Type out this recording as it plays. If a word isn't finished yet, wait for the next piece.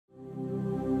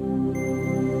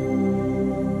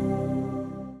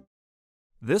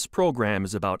This program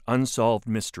is about unsolved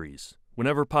mysteries.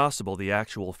 Whenever possible, the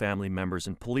actual family members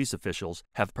and police officials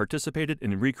have participated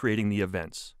in recreating the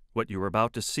events. What you are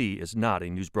about to see is not a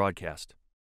news broadcast.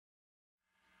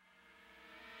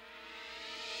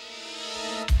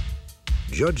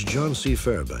 Judge John C.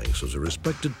 Fairbanks was a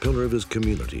respected pillar of his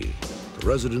community. The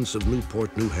residents of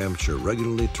Newport, New Hampshire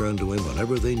regularly turned to him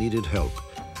whenever they needed help.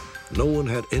 No one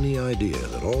had any idea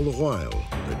that all the while,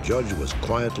 the judge was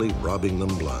quietly robbing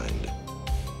them blind.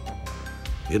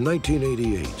 In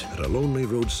 1988, at a lonely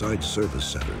roadside service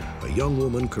center, a young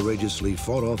woman courageously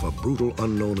fought off a brutal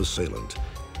unknown assailant.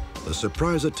 The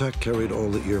surprise attack carried all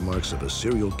the earmarks of a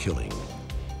serial killing.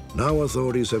 Now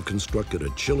authorities have constructed a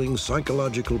chilling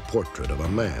psychological portrait of a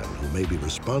man who may be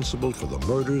responsible for the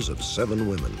murders of 7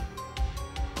 women.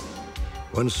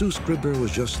 When Sue Scribner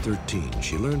was just 13,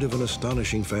 she learned of an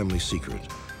astonishing family secret.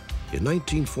 In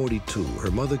 1942,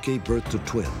 her mother gave birth to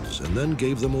twins and then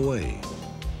gave them away.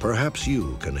 Perhaps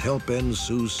you can help end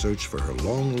Sue's search for her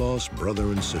long-lost brother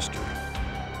and sister.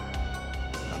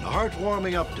 And a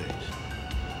heartwarming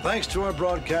update. Thanks to our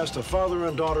broadcast, a father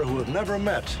and daughter who have never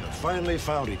met have finally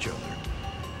found each other.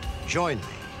 Join me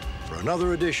for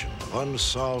another edition of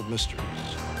Unsolved Mysteries.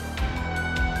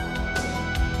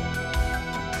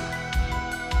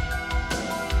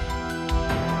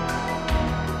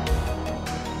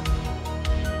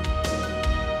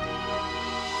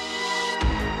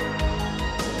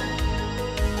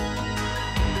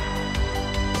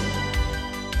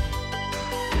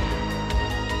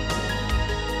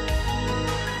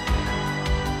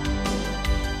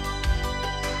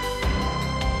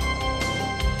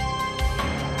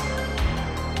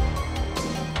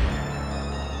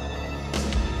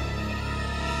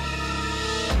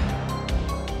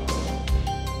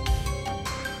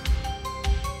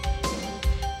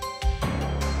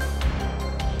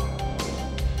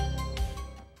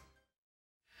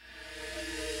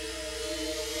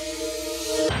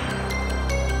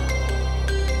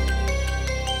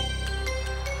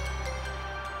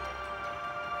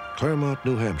 Claremont,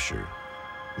 New Hampshire,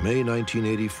 May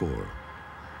 1984.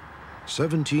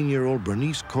 17-year-old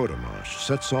Bernice Courtemanche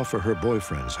sets off for her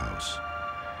boyfriend's house.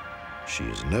 She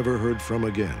is never heard from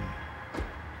again.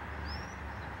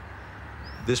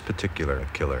 This particular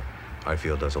killer, I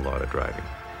feel, does a lot of driving.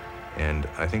 And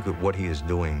I think that what he is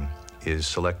doing is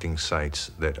selecting sites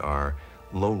that are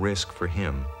low risk for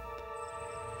him.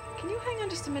 Can you hang on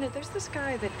just a minute? There's this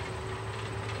guy that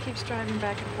keeps driving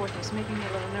back and forth. He's making me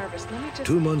a little nervous. Let me just...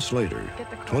 2 months later,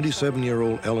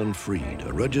 27-year-old Ellen Freed,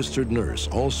 a registered nurse,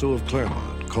 also of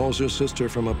Claremont, calls her sister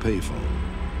from a payphone.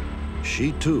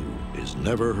 She, too, is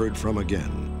never heard from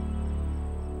again.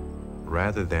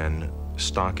 Rather than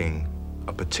stalking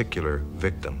a particular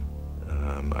victim,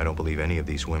 I don't believe any of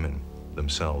these women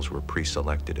themselves were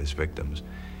pre-selected as victims.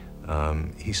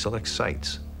 He selects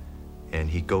sites, and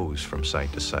he goes from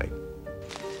site to site.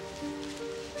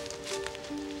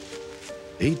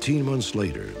 18 months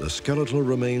later, the skeletal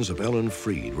remains of Ellen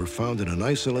Freed were found in an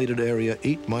isolated area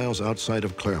 8 miles outside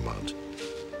of Claremont.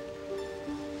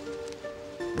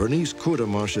 Bernice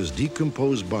Courtemanche's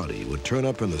decomposed body would turn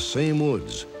up in the same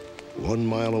woods 1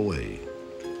 mile away.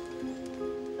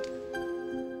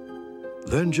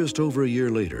 Then, just over a year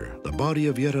later, the body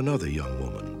of yet another young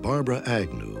woman, Barbara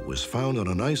Agnew, was found on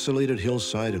an isolated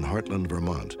hillside in Heartland,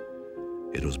 Vermont.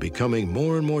 It was becoming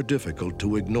more and more difficult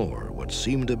to ignore what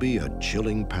seemed to be a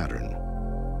chilling pattern.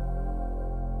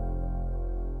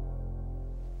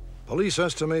 Police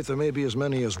estimate there may be as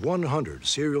many as 100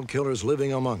 serial killers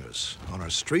living among us, on our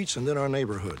streets and in our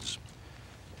neighborhoods.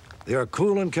 They are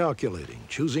cool and calculating,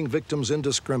 choosing victims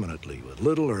indiscriminately, with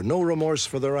little or no remorse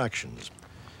for their actions.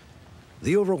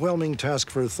 The overwhelming task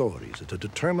for authorities is to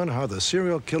determine how the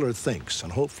serial killer thinks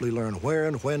and hopefully learn where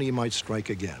and when he might strike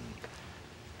again.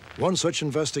 One such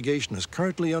investigation is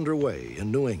currently underway in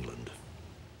New England.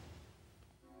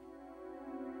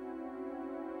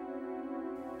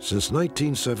 Since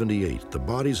 1978, the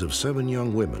bodies of 7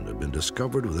 young women have been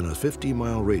discovered within a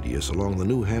 50-mile radius along the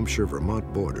New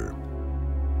Hampshire-Vermont border.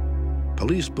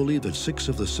 Police believe that 6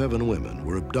 of the 7 women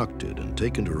were abducted and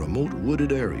taken to remote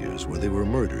wooded areas where they were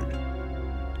murdered.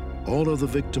 All of the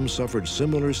victims suffered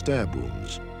similar stab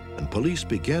wounds, and police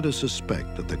began to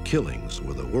suspect that the killings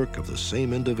were the work of the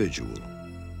same individual.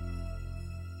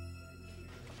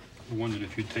 I wondered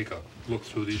if you'd take a look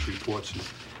through these reports and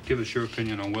give us your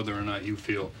opinion on whether or not you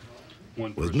feel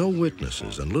one person... With no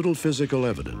witnesses and little physical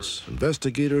evidence,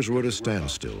 investigators were at a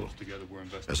standstill.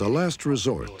 As a last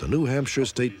resort, the New Hampshire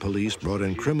State Police brought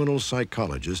in criminal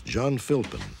psychologist John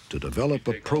Philpin to develop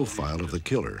a profile of the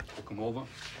killer. Come over,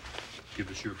 give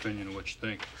us your opinion on what you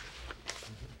think.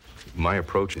 My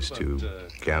approach is to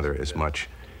gather as much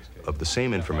of the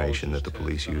same information that the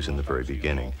police use in the very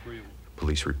beginning.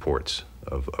 Police reports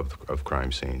of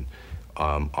crime scene,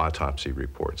 autopsy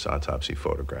reports, autopsy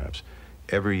photographs.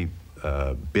 Every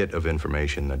bit of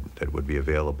information that would be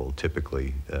available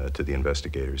typically to the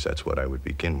investigators, that's what I would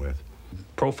begin with.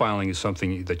 Profiling is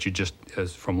something that you just,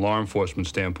 as from law enforcement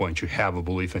standpoint, you have a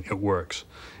belief in. It works.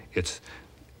 It's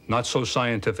not so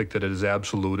scientific that it is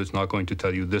absolute. It's not going to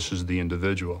tell you this is the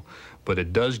individual, but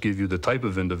it does give you the type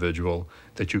of individual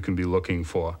that you can be looking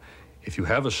for. If you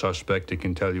have a suspect, it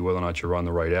can tell you whether or not you're on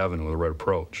the right avenue or the right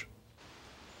approach.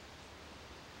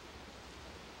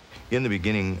 In the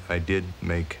beginning, I did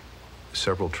make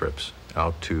several trips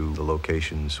out to the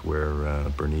locations where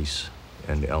Bernice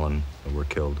and Ellen were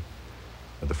killed.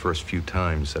 The first few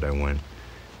times that I went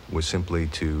was simply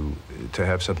to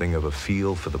have something of a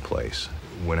feel for the place.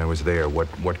 When I was there,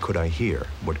 what could I hear?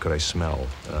 What could I smell?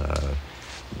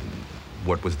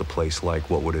 What was the place like?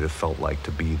 What would it have felt like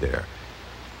to be there?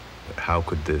 How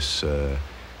could this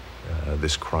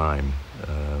crime,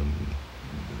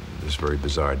 this very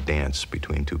bizarre dance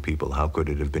between two people, how could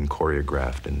it have been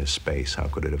choreographed in this space? How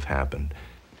could it have happened?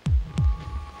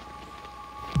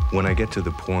 When I get to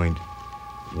the point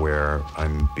where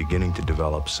I'm beginning to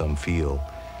develop some feel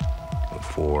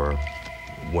for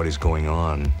what is going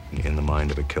on in the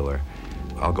mind of a killer,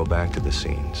 I'll go back to the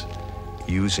scenes,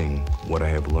 using what I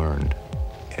have learned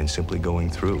and simply going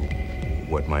through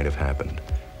what might have happened,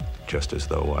 just as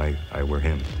though I were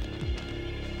him.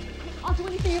 I'll do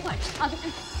anything you like.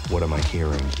 What am I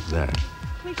hearing then?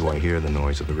 Do I hear the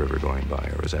noise of the river going by,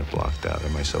 or is that blocked out?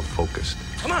 Am I so focused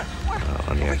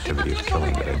on the activity of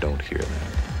killing that I don't hear that?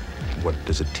 What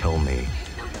does it tell me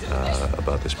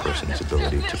about this person's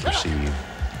ability to perceive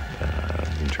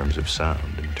in terms of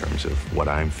sound, in terms of what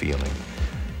I'm feeling,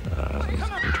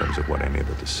 in terms of what I'm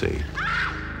able to see?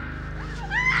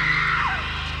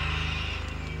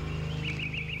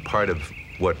 Part of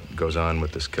what goes on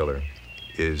with this killer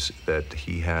is that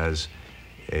he has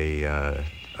a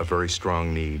very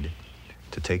strong need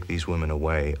to take these women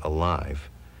away alive,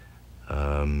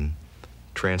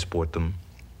 transport them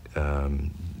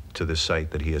to the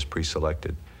site that he has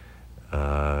pre-selected,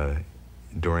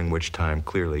 during which time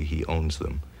clearly he owns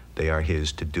them. They are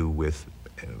his to do with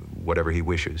whatever he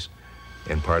wishes.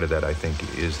 And part of that, I think,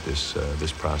 is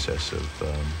this process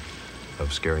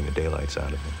of scaring the daylights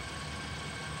out of him.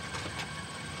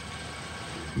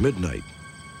 Midnight,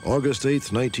 August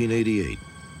 8th, 1988,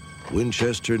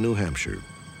 Winchester, New Hampshire.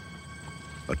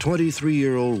 A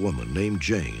 23-year-old woman named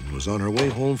Jane was on her way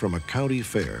home from a county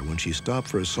fair when she stopped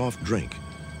for a soft drink.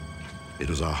 It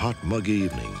was a hot, muggy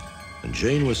evening, and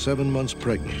Jane was 7 months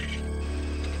pregnant.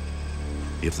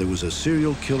 If there was a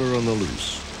serial killer on the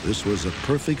loose, this was a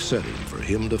perfect setting for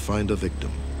him to find a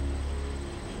victim.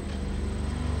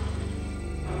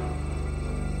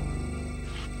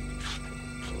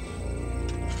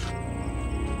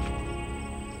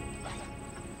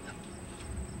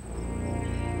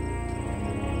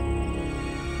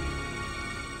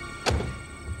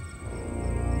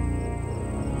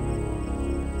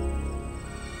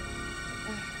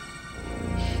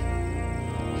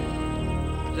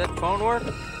 Does that phone work?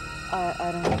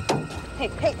 I don't know.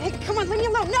 Hey, come on, leave me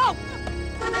alone. No!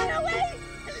 No, wait!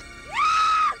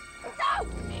 No!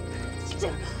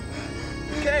 No!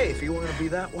 Okay, if you want to be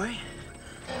that way.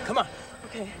 Come on.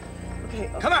 Okay.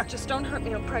 Come on. Just don't hurt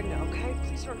me. I'm pregnant, okay?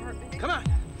 Please don't hurt me. Come on.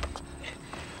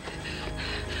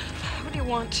 What do you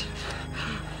want?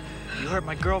 You hurt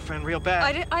my girlfriend real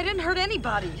bad. I didn't hurt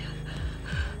anybody.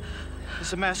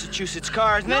 It's a Massachusetts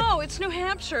car, isn't it? No, it's New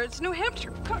Hampshire. It's New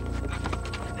Hampshire.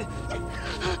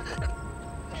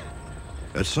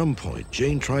 At some point,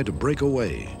 Jane tried to break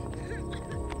away,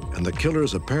 and the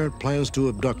killer's apparent plans to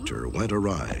abduct her went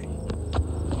awry.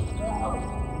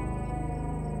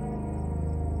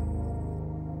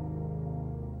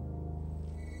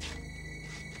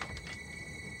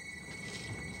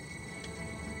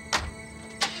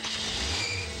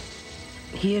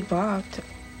 He had walked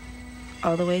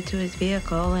all the way to his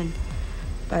vehicle, and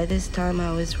by this time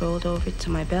I was rolled over to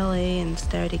my belly and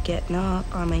started getting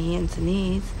up on my hands and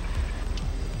knees.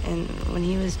 And when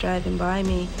he was driving by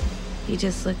me, he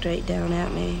just looked right down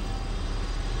at me.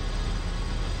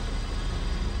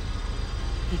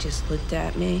 He just looked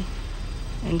at me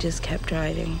and just kept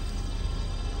driving.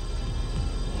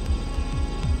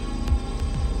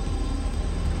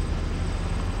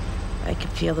 I could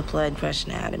feel the blood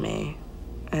rushing out of me,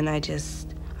 and I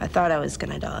thought I was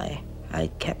gonna die.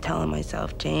 I kept telling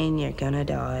myself, Jane, you're gonna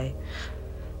die.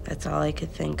 That's all I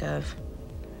could think of.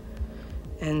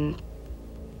 And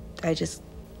I just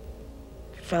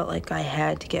felt like I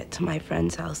had to get to my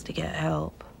friend's house to get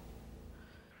help.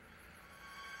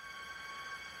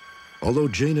 Although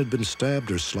Jane had been stabbed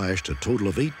or slashed a total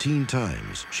of 18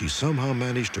 times, she somehow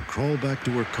managed to crawl back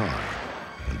to her car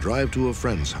and drive to a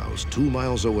friend's house 2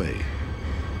 miles away.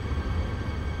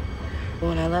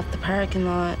 When I left the parking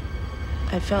lot,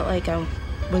 I felt like I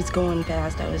was going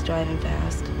fast. I was driving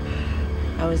fast.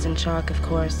 I was in shock, of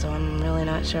course, so I'm really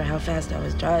not sure how fast I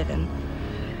was driving.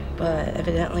 But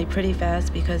evidently pretty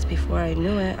fast, because before I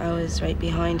knew it, I was right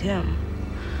behind him.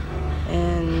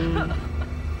 And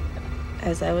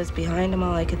as I was behind him,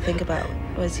 all I could think about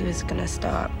was he was gonna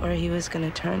stop or he was gonna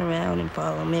turn around and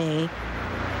follow me.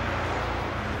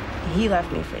 He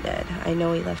left me for dead. I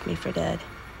know he left me for dead.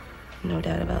 No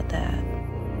doubt about that.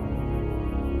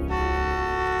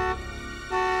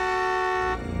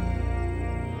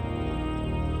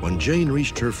 When Jane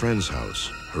reached her friend's house,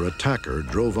 her attacker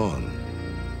drove on.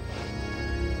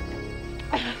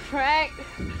 Frank!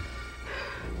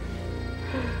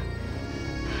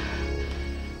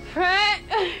 Frank!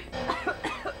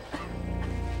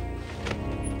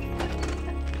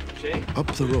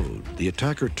 Up the road, the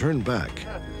attacker turned back.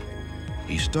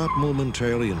 He stopped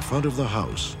momentarily in front of the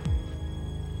house,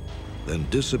 then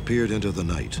disappeared into the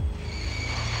night.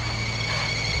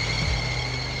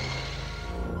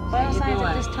 Vital signs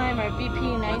at this time are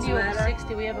BP 90 over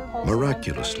 60. We have a pulse.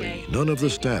 Miraculously, none of the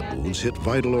stab wounds hit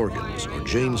vital organs or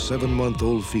Jane's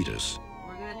 7-month-old fetus.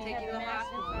 We're gonna take you to the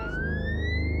hospital.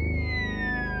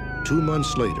 2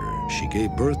 months later, she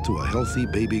gave birth to a healthy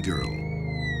baby girl.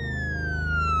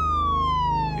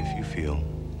 If you feel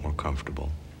more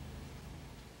comfortable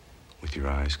with your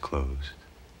eyes closed,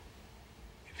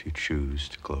 if you choose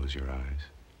to close your eyes,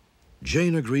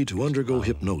 Jane agreed to undergo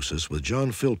hypnosis with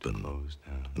John Philpin close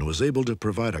down. and was able to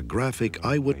provide a graphic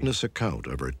eyewitness account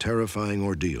of her terrifying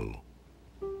ordeal.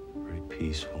 Very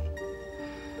peaceful,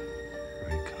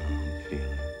 very calm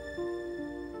feeling.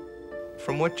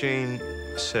 From what Jane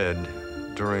said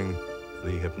during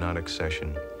the hypnotic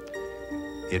session,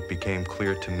 it became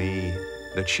clear to me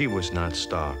that she was not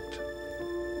stalked.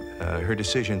 Her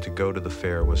decision to go to the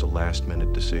fair was a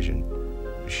last-minute decision.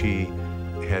 She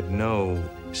had no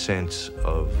sense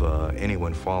of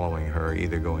anyone following her,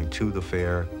 either going to the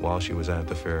fair while she was at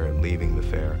the fair and leaving the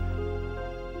fair.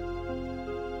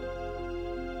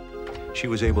 She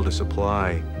was able to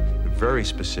supply very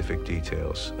specific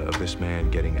details of this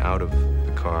man getting out of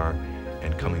the car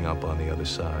and coming up on the other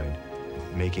side,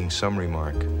 making some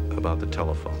remark about the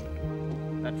telephone.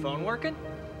 That phone working?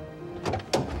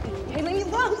 Hey, leave me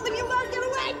alone! Leave me alone! Get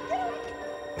away! Get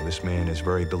away! This man is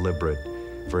very deliberate,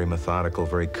 very methodical,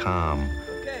 very calm.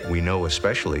 We know,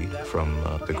 especially from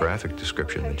the graphic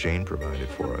description that Jane provided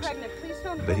for us,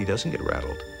 that he doesn't get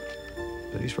rattled,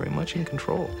 that he's very much in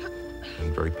control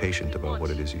and very patient about what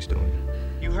it is he's doing.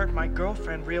 You hurt my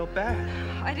girlfriend real bad.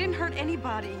 I didn't hurt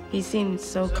anybody. He seemed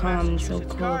so calm and so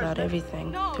cool about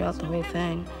everything throughout the whole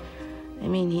thing. I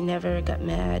mean, he never got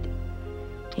mad.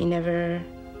 He never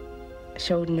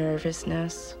showed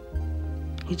nervousness.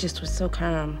 He just was so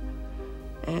calm.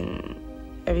 And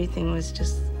everything was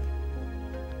just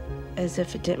as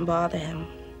if it didn't bother him.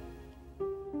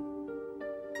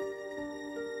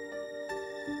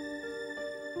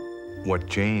 What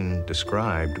Jane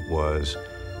described was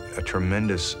a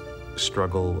tremendous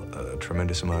struggle, a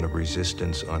tremendous amount of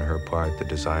resistance on her part, the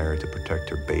desire to protect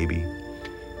her baby,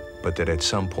 but that at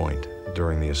some point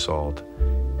during the assault,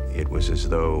 it was as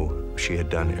though she had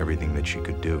done everything that she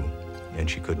could do, and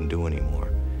she couldn't do anymore.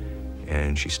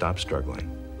 And she stopped struggling.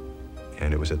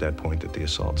 And it was at that point that the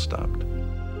assault stopped.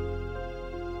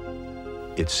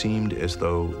 It seemed as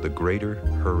though the greater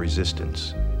her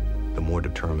resistance, the more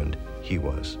determined he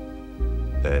was.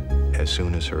 That as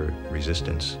soon as her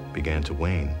resistance began to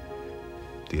wane,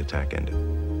 the attack ended.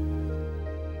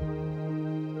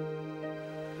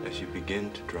 As you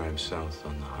begin to drive south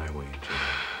on the highway, Jane,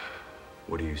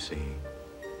 what are you seeing?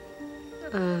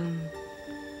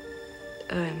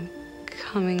 I'm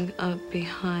coming up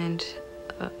behind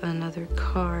another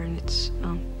car, and it's,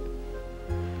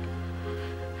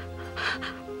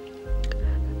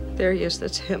 there he is,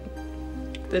 that's him.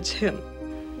 That's him.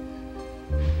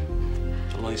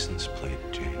 The license plate,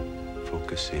 Jane.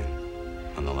 Focus in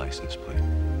on the license plate.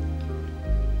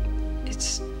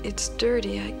 It's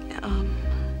dirty.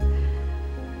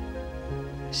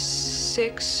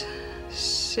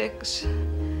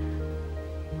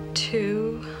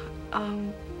 662.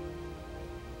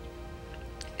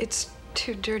 It's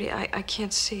too dirty. I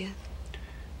can't see it.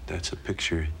 That's a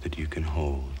picture that you can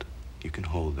hold. You can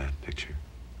hold that picture.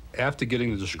 After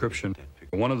getting the description,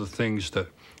 one of the things that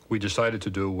we decided to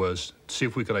do was see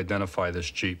if we could identify this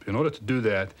Jeep. In order to do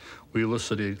that, we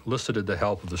elicited the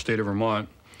help of the state of Vermont,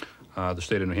 the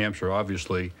state of New Hampshire,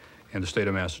 obviously, and the state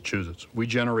of Massachusetts. We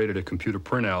generated a computer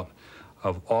printout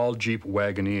of all Jeep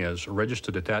Wagoneers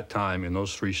registered at that time in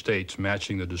those 3 states,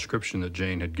 matching the description that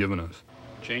Jane had given us.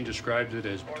 Jane described it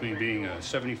as between being a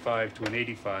 75 to an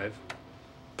 85.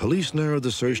 Police narrowed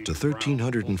the search to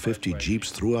 1,350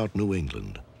 Jeeps throughout New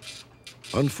England.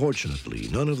 Unfortunately,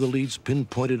 none of the leads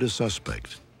pinpointed a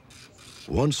suspect.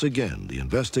 Once again, the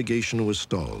investigation was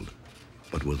stalled,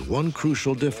 but with one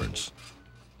crucial difference.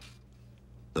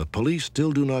 The police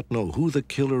still do not know who the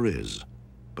killer is,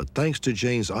 but thanks to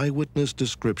Jane's eyewitness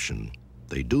description,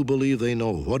 they do believe they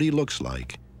know what he looks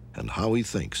like and how he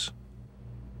thinks.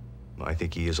 I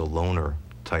think he is a loner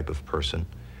type of person,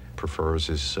 prefers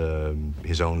his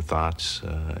own thoughts,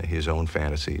 his own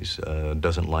fantasies,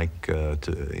 doesn't like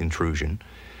intrusion.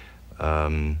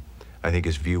 I think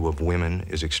his view of women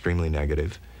is extremely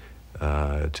negative,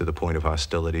 to the point of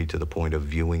hostility, to the point of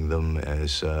viewing them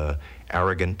as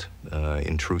arrogant,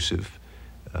 intrusive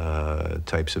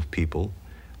types of people.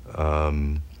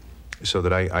 So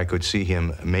that I could see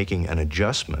him making an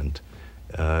adjustment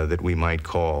that we might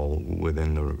call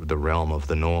within the realm of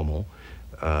the normal,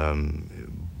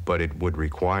 but it would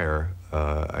require,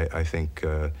 I think,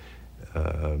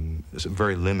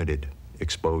 very limited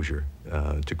exposure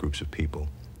to groups of people.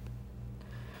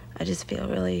 I just feel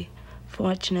really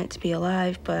fortunate to be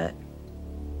alive, but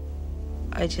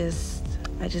I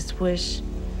just wish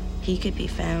he could be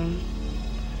found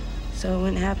so it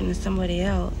wouldn't happen to somebody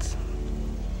else.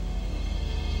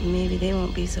 Maybe they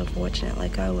won't be so fortunate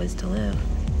like I was to live.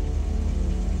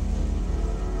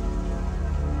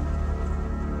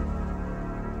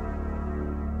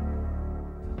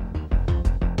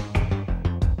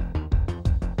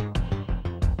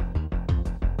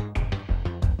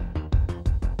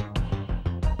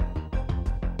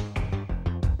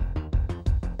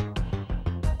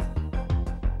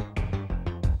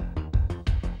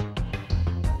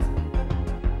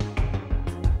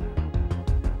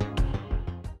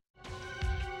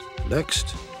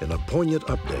 Next, in a poignant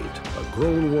update, a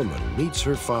grown woman meets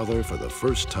her father for the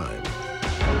first time.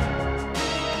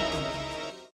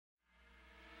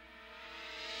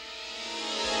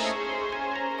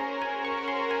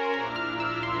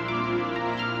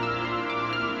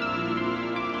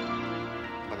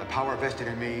 By the power vested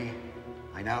in me,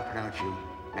 I now pronounce you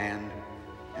man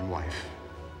and wife.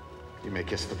 You may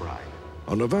kiss the bride.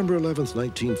 On November 11th,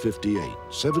 1958,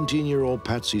 17-year-old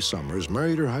Patsy Summers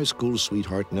married her high school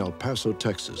sweetheart in El Paso,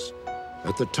 Texas.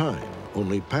 At the time,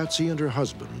 only Patsy and her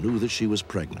husband knew that she was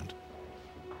pregnant.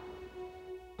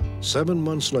 7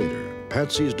 months later,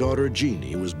 Patsy's daughter,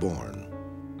 Jeannie, was born.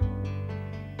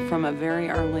 From a very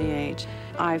early age,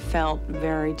 I felt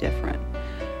very different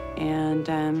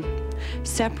and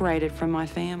separated from my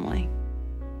family.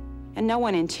 And no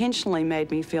one intentionally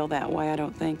made me feel that way, I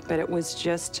don't think, but it was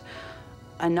just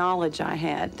a knowledge I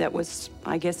had that was,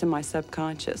 I guess, in my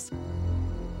subconscious.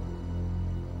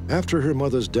 After her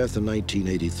mother's death in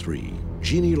 1983,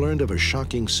 Jeannie learned of a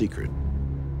shocking secret.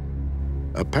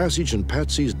 A passage in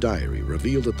Patsy's diary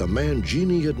revealed that the man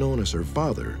Jeannie had known as her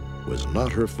father was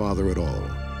not her father at all.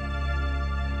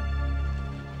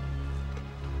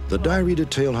 The diary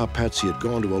detailed how Patsy had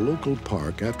gone to a local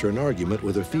park after an argument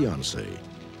with her fiancé.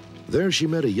 There she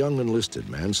met a young enlisted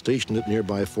man stationed at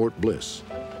nearby Fort Bliss.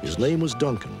 His name was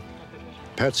Duncan.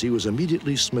 Patsy was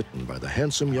immediately smitten by the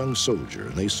handsome young soldier,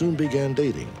 and they soon began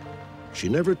dating. She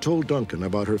never told Duncan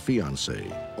about her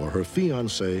fiancé, or her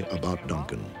fiancé about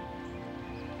Duncan.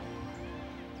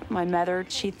 My mother,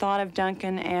 she thought of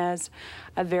Duncan as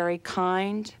a very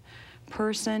kind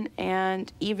person,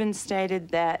 and even stated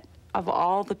that of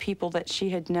all the people that she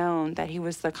had known, that he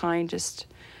was the kindest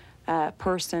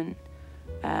person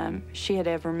she had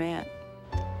ever met.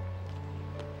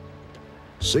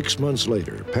 6 months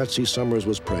later, Patsy Summers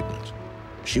was pregnant.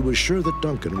 She was sure that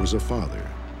Duncan was a father,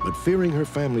 but fearing her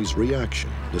family's reaction,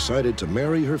 decided to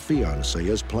marry her fiancé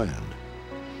as planned.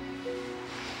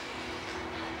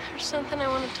 There's something I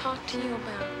want to talk to you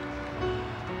about.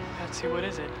 Patsy, what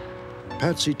is it?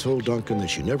 Patsy told Duncan that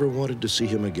she never wanted to see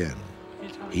him again.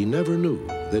 He never knew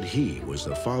that he was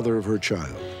the father of her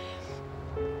child.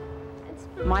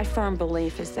 My firm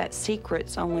belief is that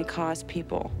secrets only cause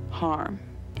people harm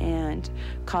and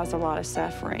cause a lot of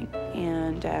suffering.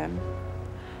 And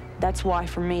that's why,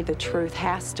 for me, the truth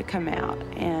has to come out,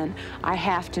 and I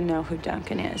have to know who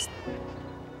Duncan is.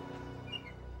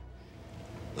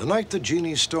 The night that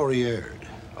Jeannie's story aired,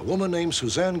 a woman named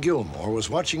Suzanne Gilmore was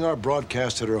watching our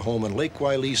broadcast at her home in Lake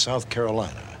Wylie, South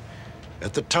Carolina.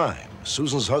 At the time,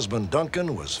 Susan's husband,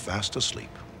 Duncan, was fast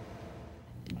asleep.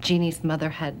 Jeannie's mother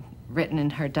had written in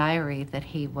her diary that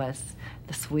he was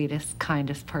the sweetest,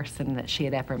 kindest person that she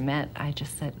had ever met. I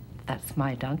just said, that's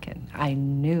my Duncan. I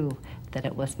knew that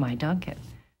it was my Duncan.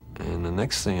 And the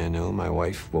next thing I know, my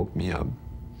wife woke me up,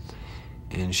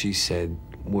 and she said,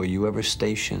 "Were you ever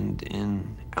stationed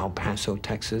in El Paso,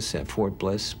 Texas, at Fort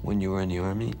Bliss when you were in the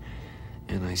Army?"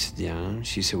 And I said, "Yeah."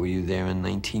 She said, "Were you there in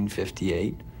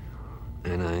 1958?"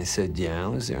 And I said, "Yeah, I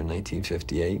was there in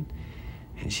 1958.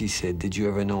 And she said, "Did you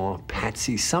ever know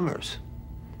Patsy Summers?"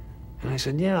 And I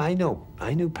said, "Yeah, I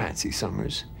knew Patsy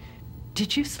Summers."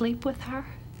 "Did you sleep with her?"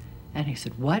 And he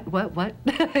said, what?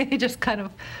 He just kind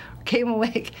of came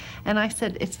awake. And I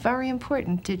said, "It's very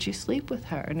important. Did you sleep with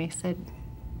her?" And he said,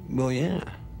 "Well, yeah."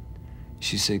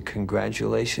 She said,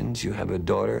 "Congratulations, you have a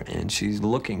daughter, and she's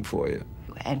looking for you."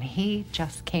 And he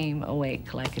just came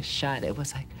awake like a shot. It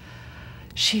was like,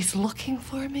 "She's looking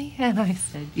for me?" And I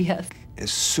said, "Yes."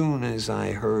 As soon as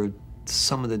I heard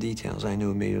some of the details, I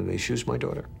knew immediately she was my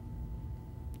daughter.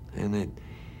 And I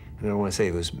don't want to say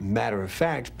it was matter of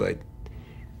fact, but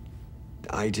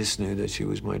I just knew that she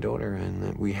was my daughter and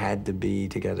that we had to be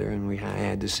together and I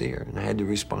had to see her and I had to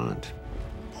respond.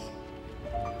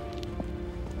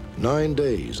 9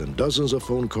 days and dozens of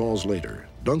phone calls later,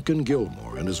 Duncan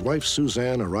Gilmore and his wife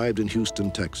Suzanne arrived in Houston,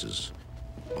 Texas.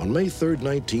 On May 3rd,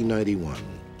 1991,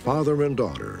 father and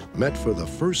daughter met for the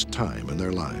first time in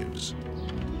their lives.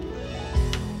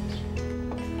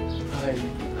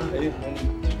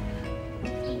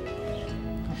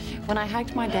 When I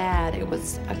hugged my dad, it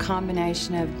was a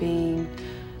combination of being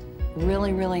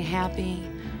really, really happy,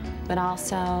 but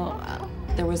also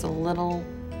there was a little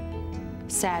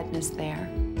sadness there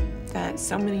that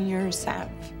so many years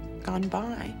have gone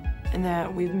by and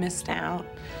that we've missed out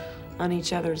on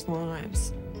each other's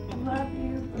lives. I love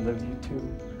you. I love you too.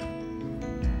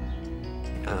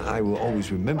 I will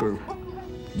always remember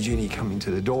Jeannie coming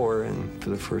to the door and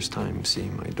for the first time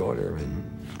seeing my daughter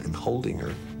and holding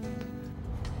her.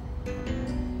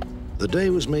 The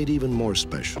day was made even more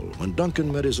special when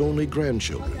Duncan met his only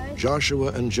grandchildren,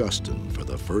 Joshua and Justin, for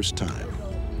the first time.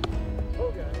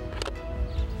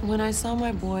 When I saw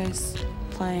my boys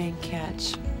playing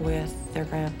catch with their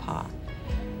grandpa,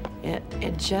 it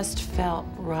just felt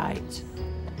right.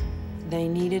 They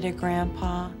needed a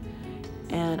grandpa,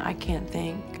 and I can't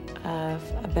think of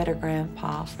a better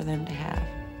grandpa for them to have.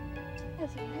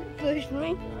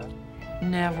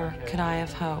 Never could I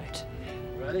have hoped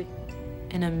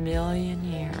in a million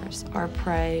years or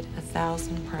prayed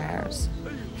 1,000 prayers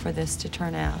for this to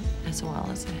turn out as well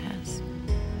as it has.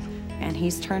 And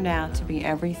he's turned out to be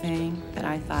everything that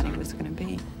I thought he was going to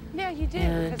be. Yeah, you did.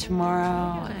 And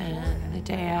tomorrow and the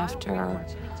day after,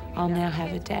 I'll now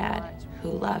have a dad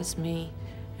who loves me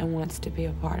and wants to be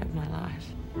a part of my life.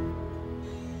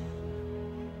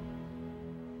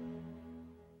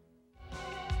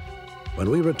 When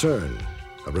we return,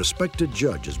 a respected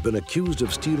judge has been accused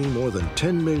of stealing more than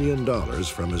 $10 million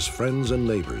from his friends and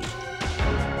neighbors.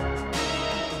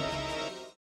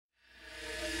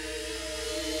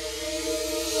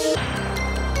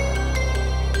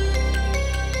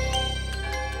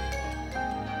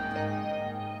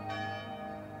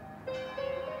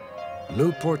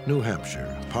 Newport, New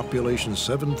Hampshire, population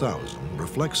 7,000,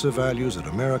 reflects the values that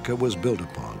America was built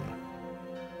upon.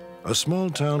 A small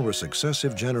town where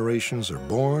successive generations are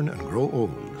born and grow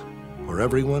old, where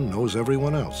everyone knows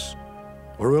everyone else,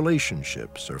 where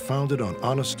relationships are founded on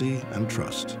honesty and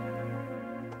trust.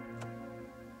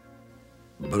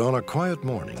 But on a quiet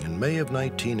morning in May of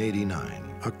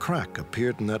 1989, a crack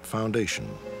appeared in that foundation.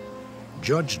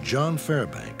 Judge John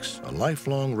Fairbanks, a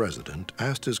lifelong resident,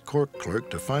 asked his court clerk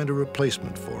to find a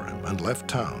replacement for him and left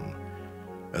town.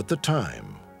 At the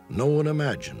time, no one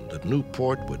imagined that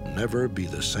Newport would never be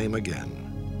the same again.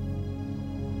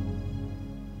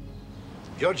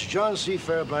 Judge John C.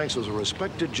 Fairbanks was a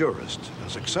respected jurist, a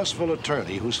successful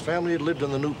attorney whose family had lived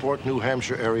in the Newport, New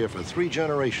Hampshire area for 3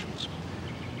 generations.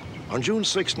 On June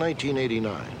 6,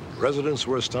 1989, residents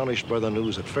were astonished by the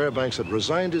news that Fairbanks had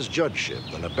resigned his judgeship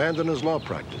and abandoned his law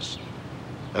practice.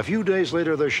 A few days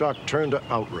later, their shock turned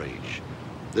to outrage.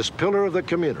 This pillar of the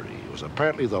community was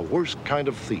apparently the worst kind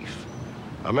of thief,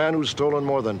 a man who'd stolen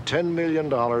more than $10 million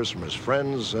from his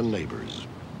friends and neighbors.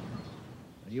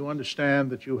 You understand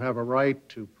that you have a right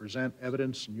to present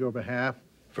evidence in your behalf?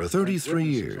 For 33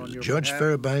 years, Judge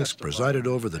Fairbanks presided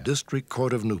over the District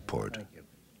Court of Newport. Thank you.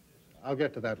 I'll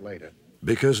get to that later.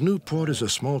 Because Newport is a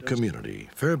small community,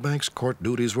 Fairbanks' court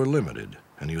duties were limited,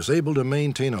 and he was able to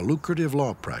maintain a lucrative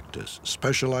law practice,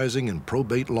 specializing in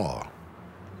probate law.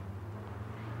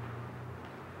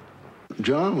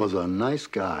 John was a nice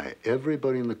guy.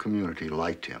 Everybody in the community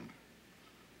liked him.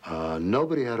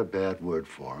 Nobody had a bad word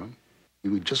for him.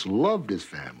 He just loved his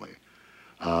family.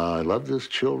 Loved his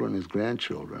children, his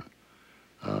grandchildren.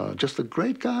 Just a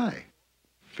great guy.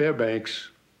 Fairbanks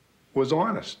was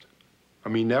honest. I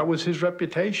mean, that was his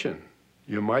reputation.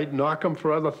 You might knock him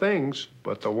for other things,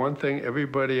 but the one thing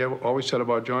everybody always said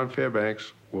about John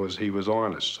Fairbanks was he was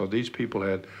honest. So these people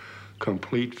had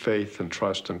complete faith and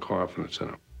trust and confidence in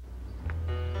him.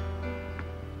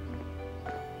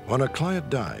 When a client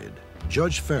died,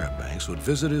 Judge Fairbanks would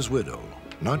visit his widow,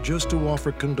 not just to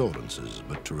offer condolences,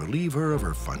 but to relieve her of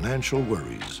her financial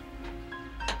worries.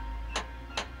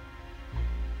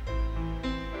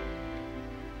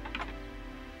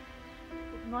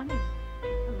 Good morning.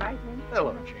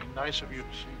 Hello, Jean. Nice of you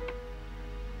to see me.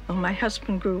 Well, my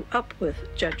husband grew up with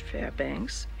Judge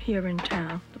Fairbanks here in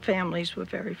town. The families were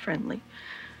very friendly.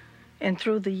 And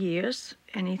through the years,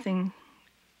 anything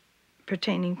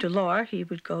pertaining to law, he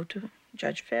would go to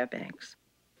Judge Fairbanks.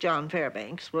 John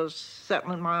Fairbanks was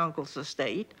settling my uncle's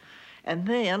estate. And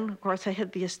then, of course, I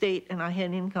had the estate and I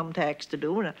had income tax to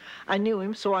do. And I knew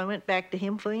him, so I went back to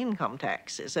him for the income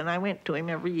taxes. And I went to him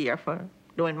every year for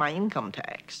doing my income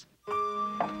tax.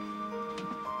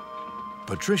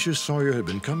 Patricia Sawyer had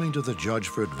been coming to the judge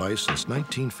for advice since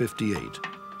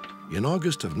 1958. In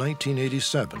August of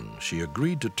 1987, she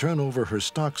agreed to turn over her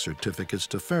stock certificates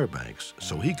to Fairbanks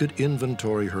so he could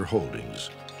inventory her holdings.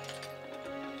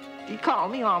 He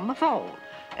called me on the phone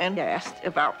and asked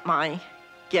about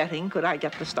could I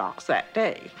get the stocks that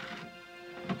day.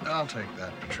 I'll take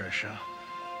that, Patricia.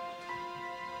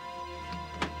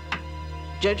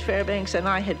 Judge Fairbanks and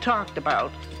I had talked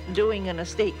about doing an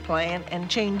estate plan and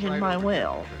changing my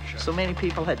will. So many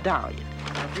people had died.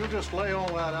 If you just lay all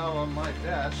that out on my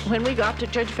desk. When we got to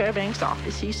Judge Fairbanks'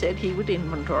 office, he said he would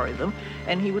inventory them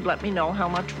and he would let me know how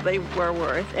much they were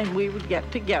worth and we would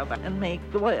get together and make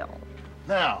the will.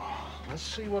 Now, let's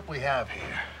see what we have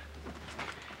here.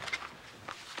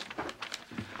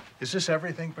 Is this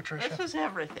everything, Patricia? This is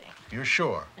everything. You're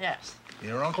sure? Yes.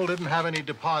 Your uncle didn't have any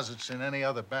deposits in any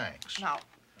other banks? No.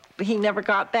 He never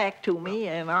got back to me,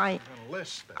 and I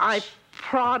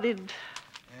prodded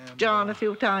John a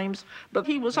few times, but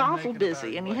he was awful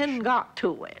busy, and he hadn't got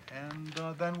to it. And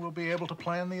then we'll be able to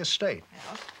plan the estate.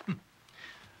 Yes.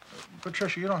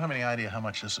 Patricia, you don't have any idea how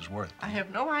much this is worth. I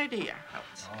have no idea.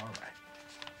 All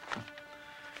right.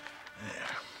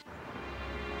 There.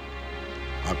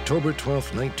 October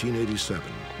 12, 1987,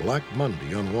 Black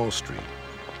Monday on Wall Street.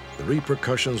 The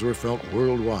repercussions were felt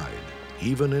worldwide,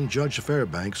 even in Judge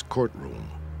Fairbanks' courtroom.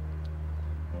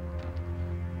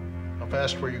 How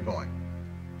fast were you going?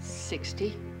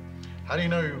 60. How do you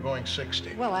know you were going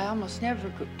 60? Well, I almost never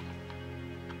could.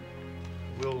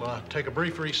 We'll take a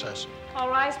brief recess. All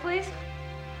rise, please.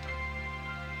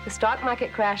 The stock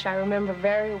market crash I remember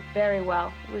very, very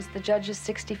well. It was the judge's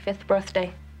 65th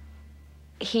birthday.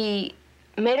 He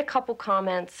made a couple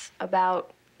comments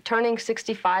about turning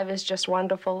 65 is just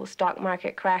wonderful. The stock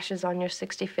market crashes on your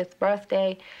 65th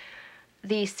birthday.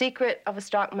 The secret of a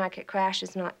stock market crash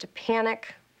is not to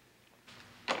panic.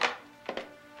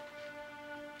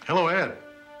 Hello, Ed.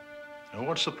 Now,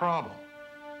 what's the problem?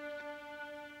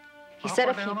 He said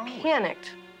if he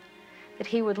panicked, that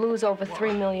he would lose over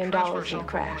 $3 million in the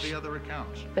crash,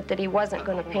 but that he wasn't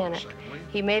going to panic.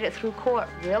 He made it through court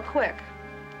real quick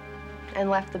and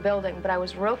left the building, but I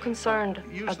was real concerned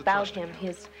about him.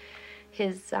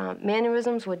 His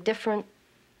mannerisms were different.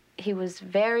 He was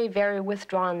very, very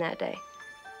withdrawn that day.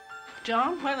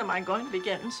 John, when am I going to be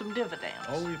getting some dividends?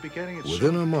 Oh, we'll be getting it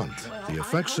Within a month, the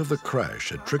effects of the crash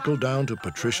had trickled down to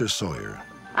Patricia Sawyer.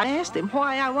 I asked him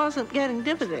why I wasn't getting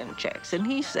dividend checks, and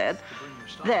he said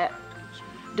that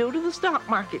due to the stock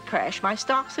market crash, my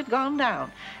stocks had gone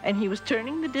down, and he was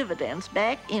turning the dividends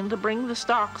back in to bring the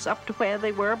stocks up to where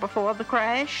they were before the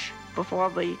crash, before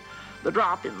the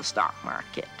drop in the stock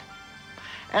market.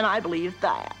 And I believed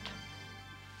that.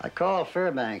 I called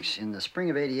Fairbanks in the spring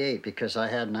of '88 because I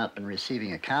had not been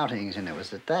receiving accountings, and it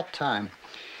was at that time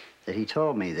that he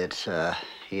told me that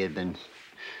he had been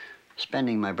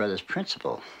spending my brother's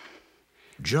principal.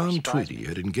 John Tweedy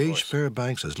had engaged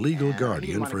Fairbanks as legal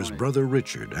guardian for his brother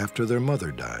Richard after their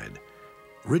mother died.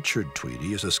 Richard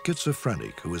Tweedy is a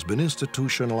schizophrenic who has been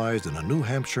institutionalized in a New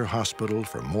Hampshire hospital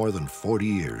for more than 40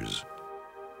 years.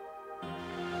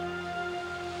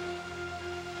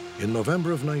 In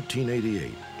November of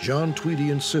 1988, John Tweedy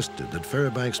insisted that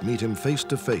Fairbanks meet him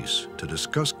face-to-face to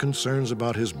discuss concerns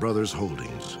about his brother's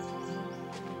holdings.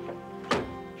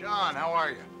 John, how are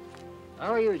you?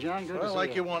 How are you, John? Good to see you. Well,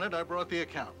 like you wanted, I brought the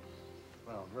account.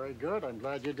 Well, very good. I'm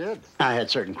glad you did. I had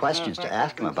certain questions to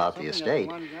ask him about the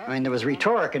estate. I mean, there was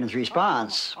rhetoric in his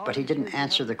response, but he didn't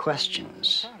answer the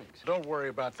questions. Don't worry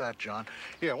about that, John.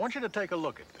 Here, I want you to take a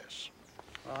look at this.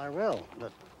 Well, I will,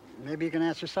 but maybe you can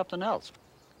answer something else.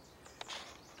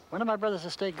 When did my brother's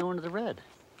estate go into the red?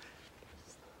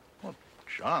 Well,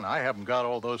 John, I haven't got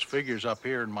all those figures up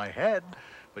here in my head,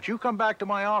 but you come back to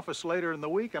my office later in the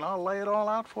week and I'll lay it all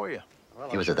out for you.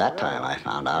 It was at that time I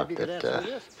found out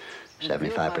that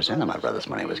 75% of my brother's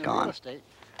money was gone.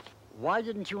 Why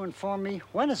didn't you inform me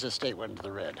when his estate went into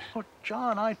the red? Well,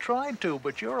 John, I tried to,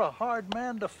 but you're a hard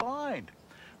man to find.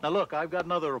 Now, look, I've got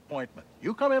another appointment.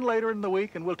 You come in later in the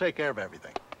week and we'll take care of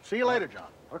everything. See you later, John.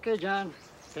 Okay, John.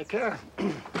 Take care.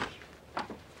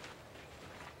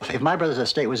 If my brother's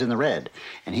estate was in the red,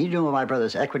 and he knew my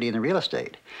brother's equity in the real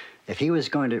estate, if he was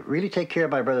going to really take care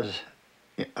of my brother's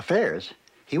affairs,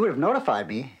 he would have notified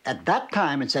me at that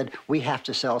time and said, we have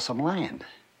to sell some land.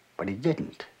 But he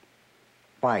didn't.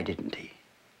 Why didn't he?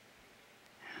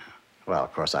 Well,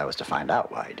 of course, I was to find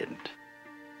out why he didn't.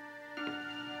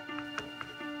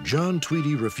 John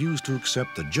Tweedy refused to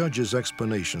accept the judge's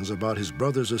explanations about his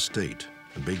brother's estate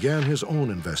and began his own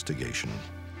investigation.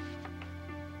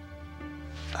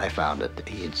 I found that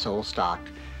he had sold stock,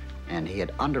 and he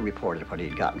had underreported what he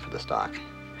had gotten for the stock.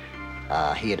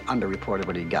 He had underreported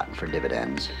what he'd gotten for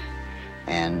dividends.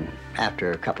 And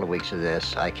after a couple of weeks of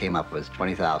this, I came up with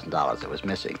 $20,000 that was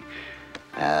missing.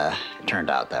 It turned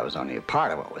out that was only a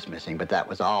part of what was missing, but that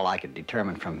was all I could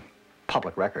determine from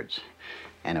public records.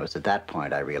 And it was at that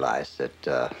point I realized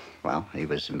that, well, he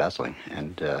was embezzling.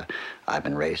 And I've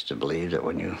been raised to believe that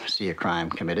when you see a crime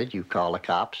committed, you call the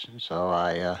cops. And so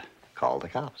I called the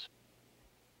cops.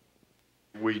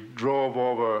 We drove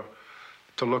over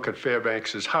to look at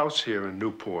Fairbanks's house here in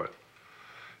Newport.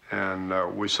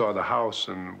 And we saw the house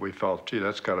and we felt, gee,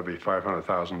 that's got to be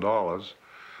 $500,000.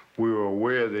 We were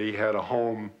aware that he had a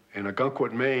home in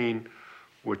Agunquit, Maine,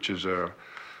 which is a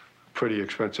pretty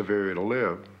expensive area to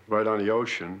live, right on the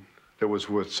ocean, that was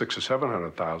worth $600,000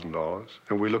 or $700,000.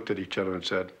 And we looked at each other and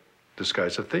said, this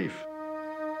guy's a thief.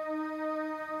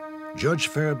 Judge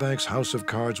Fairbanks' house of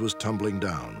cards was tumbling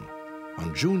down.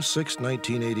 On June 6,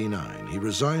 1989, he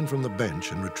resigned from the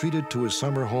bench and retreated to his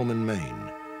summer home in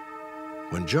Maine.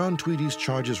 When John Tweedy's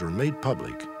charges were made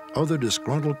public, other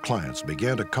disgruntled clients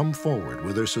began to come forward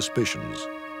with their suspicions.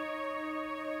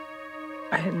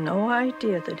 I had no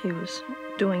idea that he was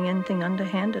doing anything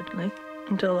underhandedly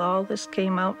until all this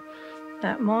came out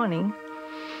that morning.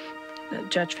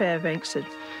 Judge Fairbanks had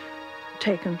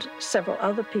taken several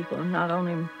other people, not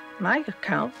only my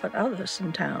account, but others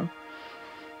in town.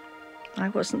 I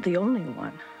wasn't the only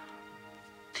one.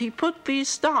 He put these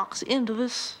stocks into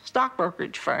this stock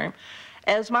brokerage firm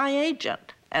as my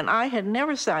agent, and I had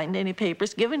never signed any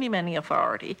papers giving him any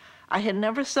authority. I had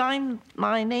never signed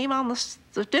my name on the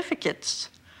certificates.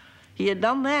 He had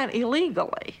done that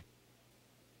illegally.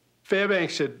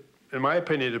 Fairbanks had, in my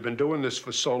opinion, had been doing this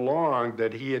for so long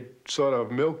that he had sort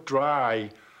of milked dry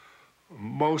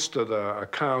most of the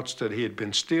accounts that he had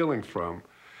been stealing from.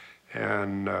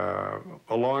 And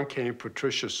along came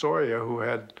Patricia Sawyer, who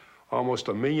had almost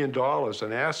 $1 million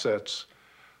in assets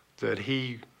that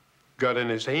he got in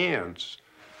his hands.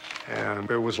 And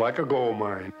it was like a gold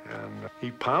mine, and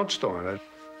he pounced on it.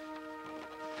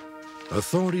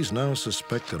 Authorities now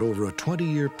suspect that over a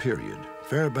 20-year period,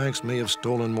 Fairbanks may have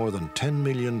stolen more than $10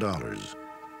 million.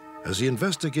 As the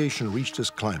investigation reached its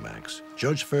climax,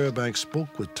 Judge Fairbanks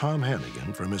spoke with Tom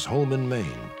Hannigan from his home in Maine.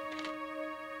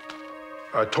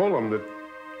 I told him that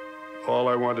all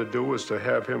I wanted to do was to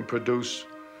have him produce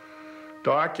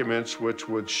documents which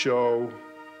would show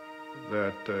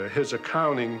that his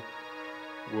accounting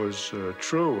was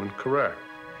true and correct.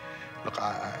 Look,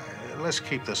 let's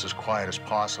keep this as quiet as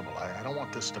possible. I don't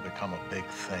want this to become a big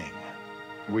thing.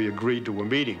 We agreed to a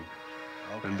meeting.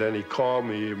 Okay. And then he called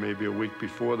me maybe a week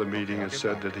before the meeting and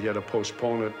said that he had to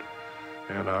postpone it.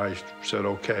 And I said,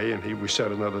 okay, and we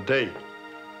set another date.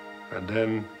 And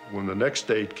then when the next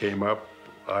date came up,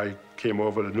 I came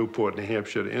over to Newport, New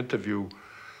Hampshire to interview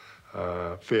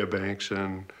Fairbanks,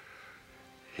 and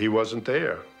he wasn't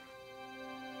there.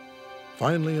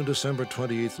 Finally, on December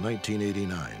 28,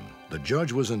 1989, the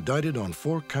judge was indicted on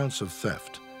 4 counts of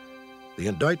theft. The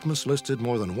indictments listed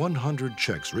more than 100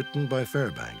 checks written by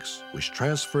Fairbanks, which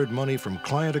transferred money from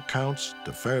client accounts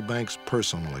to Fairbanks'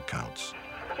 personal accounts.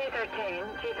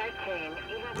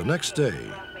 The next day,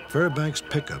 Fairbanks'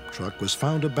 pickup truck was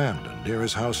found abandoned near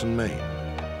his house in Maine.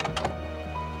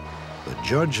 The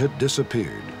judge had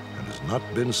disappeared and has not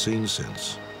been seen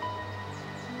since.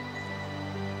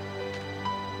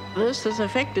 This has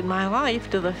affected my life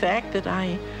to the fact that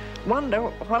I wonder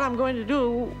what I'm going to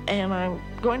do, and I'm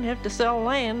going to have to sell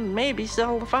land, maybe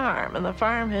sell the farm. And the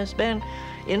farm has been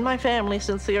in my family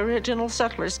since the original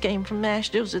settlers came from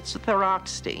Massachusetts with the rock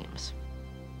steams.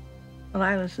 Well,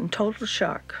 I was in total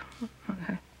shock.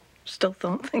 I still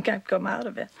don't think I've come out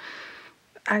of it.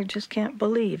 I just can't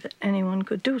believe that anyone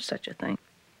could do such a thing.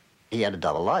 He had a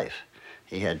double life.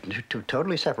 He had two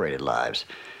totally separated lives.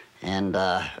 And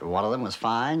one of them was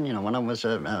fine. You know, one of them was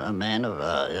a man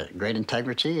of great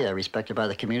integrity, respected by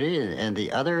the community, and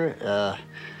the other,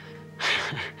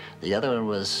 the other one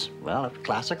was, well,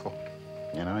 classical.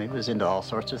 You know, he was into all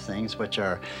sorts of things which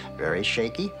are very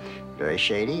shaky, very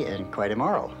shady, and quite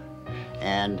immoral.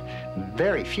 And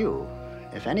very few,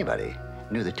 if anybody,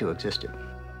 knew the two existed.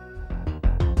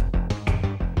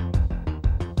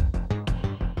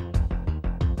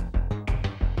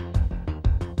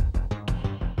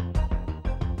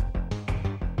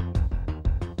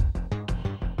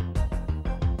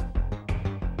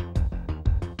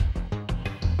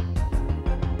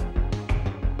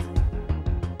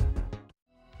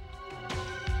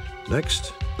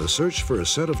 Next, the search for a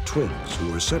set of twins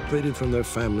who were separated from their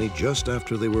family just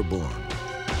after they were born.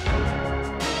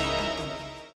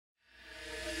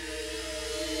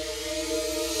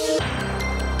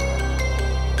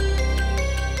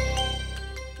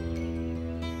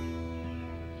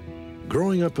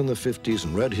 Growing up in the 50s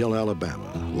in Red Hill,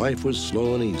 Alabama, life was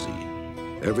slow and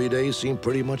easy. Every day seemed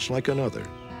pretty much like another.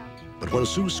 But when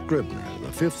Sue Scribner,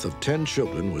 the fifth of 10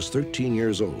 children, was 13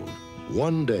 years old,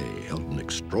 one day held an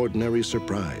extraordinary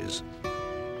surprise.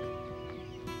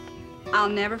 I'll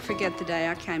never forget the day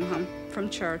I came home from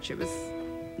church. It was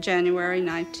January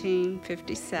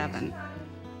 1957.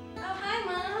 Oh, hi,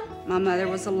 Mom. My mother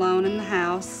was alone in the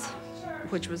house,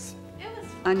 which was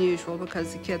unusual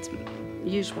because the kids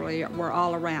usually were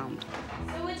all around.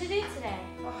 So what'd you do today?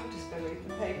 Oh, I've just been reading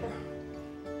the paper.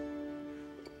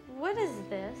 What is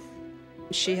this?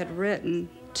 She had written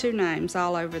 2 names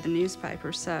all over the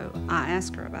newspaper, so I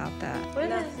asked her about that. What do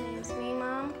those names mean,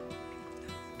 Mom?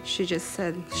 She just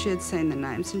said she had seen the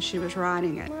names and she was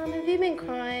writing it. Mom, have you been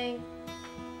crying?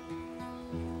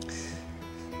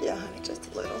 Yeah, honey,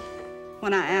 just a little.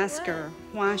 When I asked her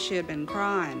why she had been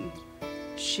crying,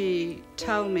 she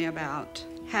told me about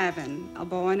having a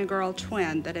boy and a girl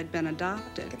twin that had been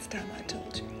adopted. It's time I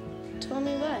told you. Told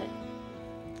me what?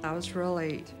 I was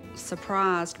really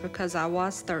surprised because I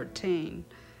was 13,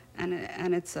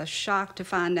 and it's a shock to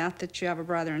find out that you have a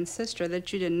brother and sister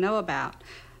that you didn't know about,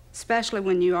 especially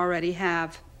when you already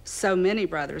have so many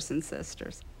brothers and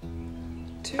sisters.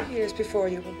 2 years before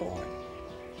you were born,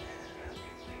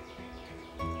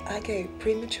 I gave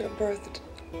premature birth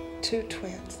to 2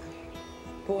 twins,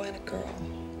 a boy and a girl.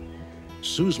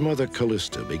 Sue's mother,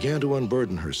 Callista, began to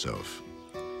unburden herself.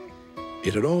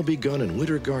 It had all begun in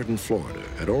Winter Garden, Florida,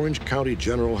 at Orange County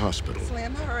General Hospital.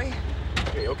 Slim, hurry.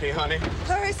 Okay, honey.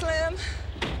 Hurry, Slim.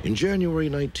 In January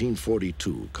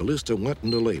 1942, Callista went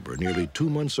into labor nearly 2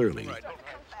 months early.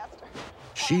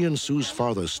 She and Sue's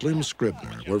father, Slim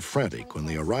Scribner, were frantic when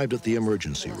they arrived at the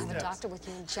emergency room. The doctor with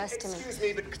you in just a minute. Excuse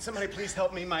me, but could somebody please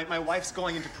help me? My wife's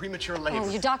going into premature labor. Oh,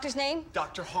 your doctor's name?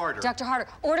 Dr. Harder. Dr. Harder.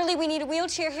 Orderly, we need a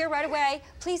wheelchair here right away.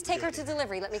 Please take her to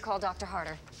delivery. Let me call Dr.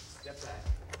 Harder.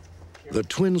 The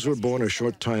twins were born a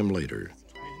short time later.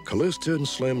 Callista and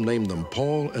Slim named them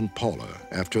Paul and Paula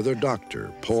after their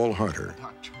doctor, Paul Harder.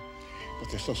 But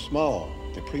they're so small,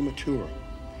 they're premature.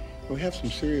 We have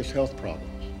some serious health problems.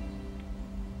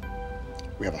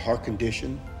 We have a heart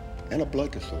condition and a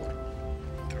blood disorder.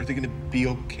 Are they going to be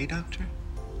okay, Doctor?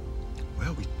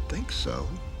 Well, we think so.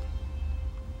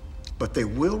 But they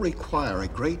will require a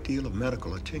great deal of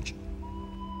medical attention.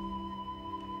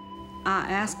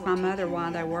 I asked my mother why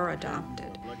they were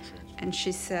adopted, and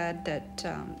she said that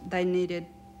they needed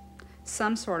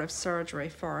some sort of surgery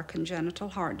for a congenital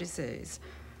heart disease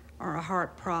or a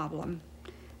heart problem,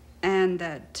 and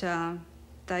that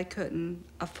they couldn't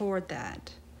afford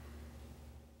that.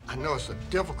 I know it's a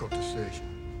difficult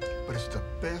decision, but it's the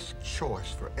best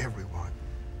choice for everyone.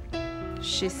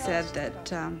 She said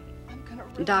that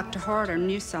Dr. Harder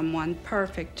knew someone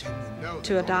perfect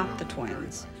to adopt the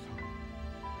twins,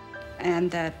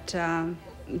 and that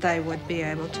they would be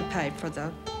able to pay for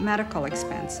the medical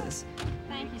expenses.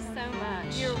 Thank you so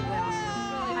much. You're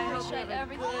welcome. Really appreciate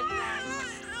everything.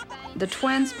 The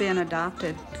twins being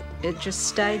adopted, it just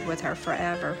stayed with her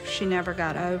forever. She never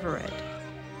got over it.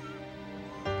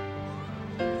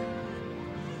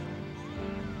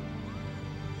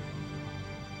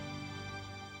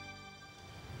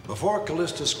 Before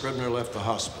Callista Scribner left the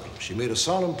hospital, she made a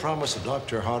solemn promise to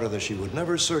Dr. Harder that she would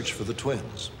never search for the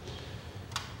twins.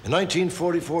 In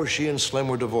 1944, she and Slim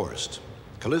were divorced.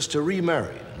 Callista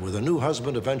remarried, and with a new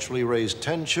husband eventually raised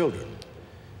 10 children.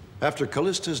 After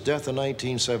Callista's death in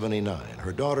 1979,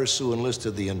 her daughter Sue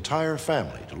enlisted the entire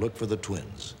family to look for the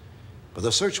twins. But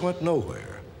the search went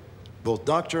nowhere. Both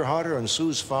Dr. Harder and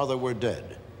Sue's father were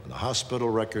dead, and the hospital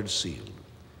records sealed.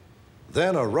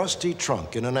 Then a rusty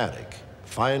trunk in an attic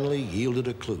finally yielded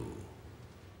a clue.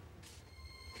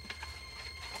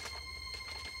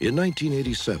 In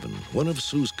 1987, one of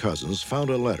Sue's cousins found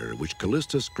a letter which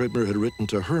Callista Scribner had written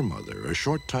to her mother a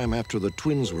short time after the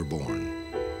twins were born.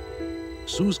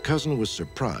 Sue's cousin was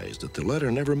surprised that the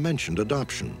letter never mentioned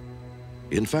adoption.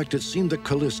 In fact, it seemed that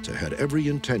Callista had every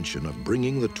intention of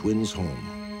bringing the twins home.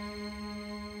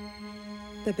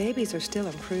 The babies are still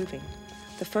improving.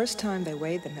 The first time they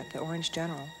weighed them at the Orange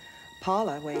General,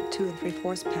 Paula weighed 2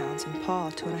 3/4 pounds and Paul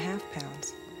 2½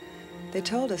 pounds. They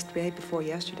told us the day before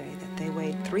yesterday that they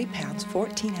weighed 3 pounds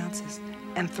 14 ounces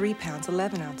and 3 pounds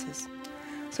 11 ounces.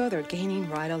 So they're gaining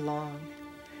right along.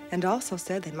 And also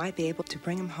said they might be able to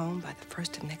bring them home by the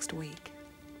 1st of next week.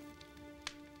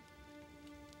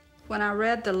 When I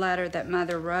read the letter that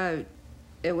Mother wrote,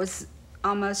 it was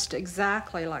almost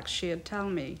exactly like she had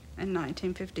told me in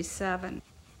 1957.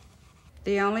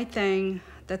 The only thing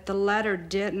that the letter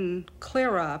didn't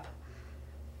clear up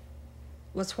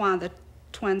was why the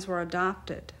twins were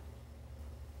adopted.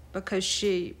 Because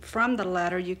from the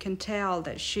letter, you can tell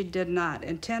that she did not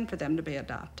intend for them to be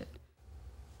adopted.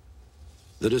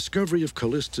 The discovery of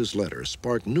Callista's letter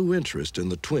sparked new interest in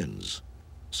the twins.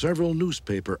 Several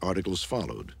newspaper articles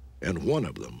followed, and one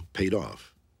of them paid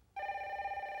off.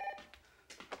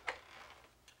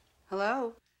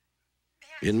 Hello?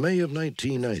 In May of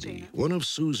 1990, one of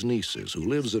Sue's nieces, who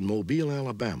lives in Mobile,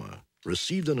 Alabama,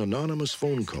 received an anonymous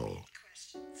phone call.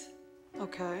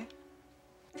 Okay.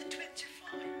 The twins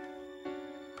are fine.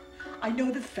 I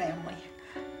know the family.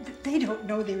 They don't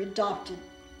know they're adopted.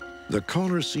 The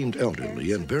caller seemed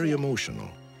elderly and very emotional.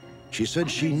 She said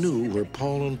she knew where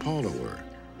Paul and Paula were.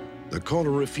 The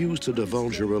caller refused to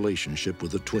divulge her relationship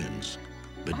with the twins,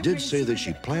 but did say that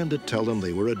she planned to tell them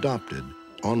they were adopted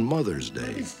on Mother's Day.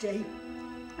 Mother's Day.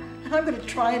 And I'm going to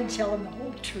try and tell them the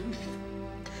whole truth.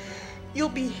 You'll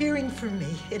be hearing from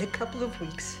me in a couple of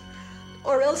weeks,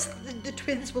 or else the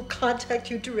twins will contact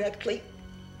you directly.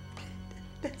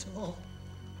 That's all.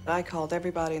 I called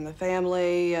everybody in the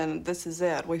family, and this is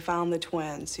it. We found the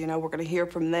twins. You know, we're going to hear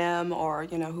from them or,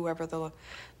 you know, whoever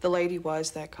the lady was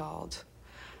that called.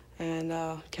 And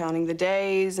counting the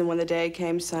days, and when the day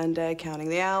came Sunday, counting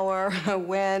the hour,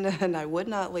 when, and I would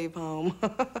not leave home.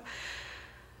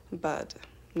 But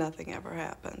nothing ever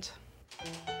happened.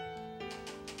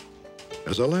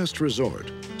 As a last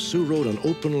resort, Sue wrote an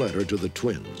open letter to the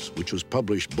twins, which was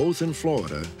published both in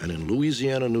Florida and in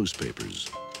Louisiana newspapers.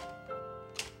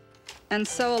 And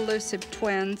so elusive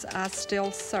twins, I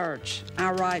still search.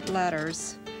 I write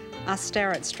letters. I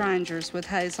stare at strangers with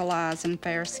hazel eyes and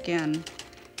fair skin.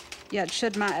 Yet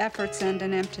should my efforts end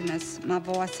in emptiness, my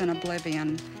voice in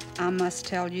oblivion, I must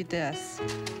tell you this.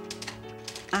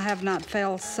 I have not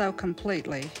failed so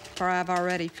completely, for I have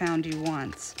already found you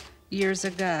once, years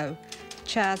ago,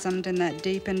 chasmed in that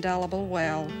deep, indelible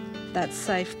well, that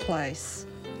safe place,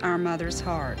 our mother's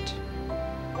heart.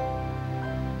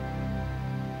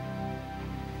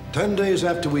 10 days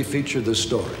after we featured this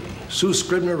story, Sue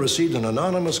Scribner received an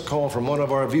anonymous call from one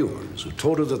of our viewers who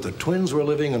told her that the twins were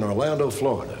living in Orlando,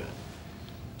 Florida.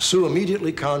 Sue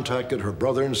immediately contacted her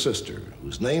brother and sister,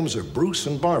 whose names are Bruce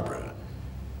and Barbara.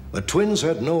 The twins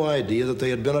had no idea that they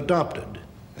had been adopted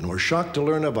and were shocked to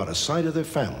learn about a side of their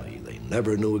family they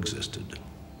never knew existed.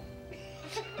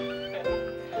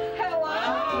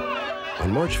 On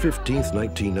March 15th,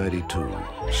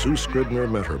 1992, Sue Scribner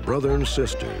met her brother and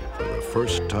sister for the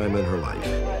first time in her life.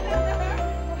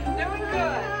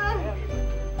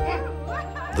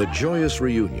 The joyous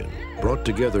reunion brought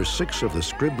together 6 of the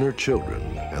Scribner children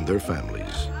and their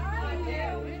families.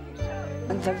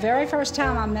 The very first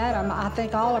time I met him, I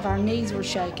think all of our knees were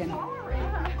shaking.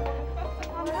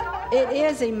 It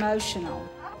is emotional,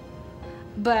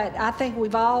 but I think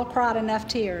we've all cried enough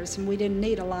tears, and we didn't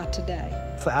need a lot today.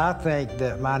 I think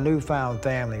that my newfound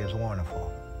family is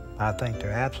wonderful. I think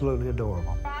they're absolutely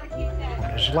adorable.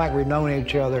 It's like we've known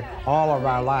each other all of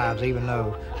our lives, even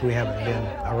though we haven't been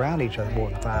around each other more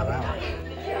than 5 hours.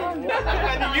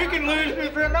 You can lose me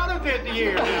for another 50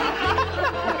 years.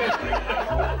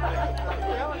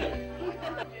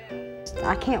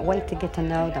 I can't wait to get to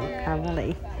know them. I'm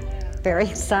really very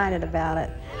excited about it.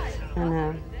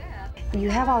 And you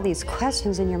have all these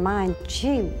questions in your mind.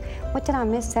 Gee, what did I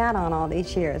miss out on all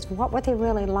these years? What were they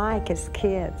really like as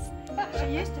kids? She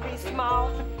used to be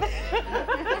small.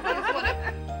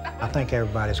 I think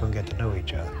everybody's going to get to know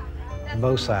each other,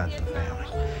 both sides of the family.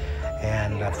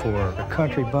 And for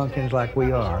country bumpkins like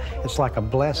we are, it's like a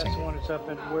blessing.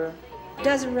 It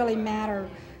doesn't really matter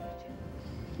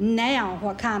now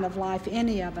what kind of life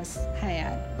any of us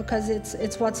had, because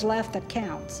it's what's left that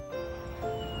counts.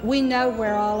 We know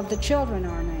where all of the children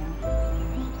are now.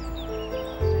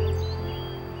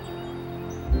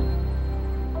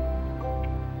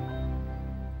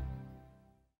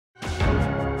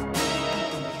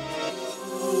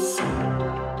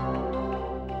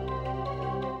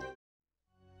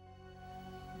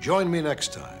 Join me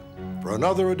next time for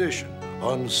another edition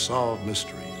of Unsolved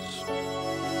Mysteries.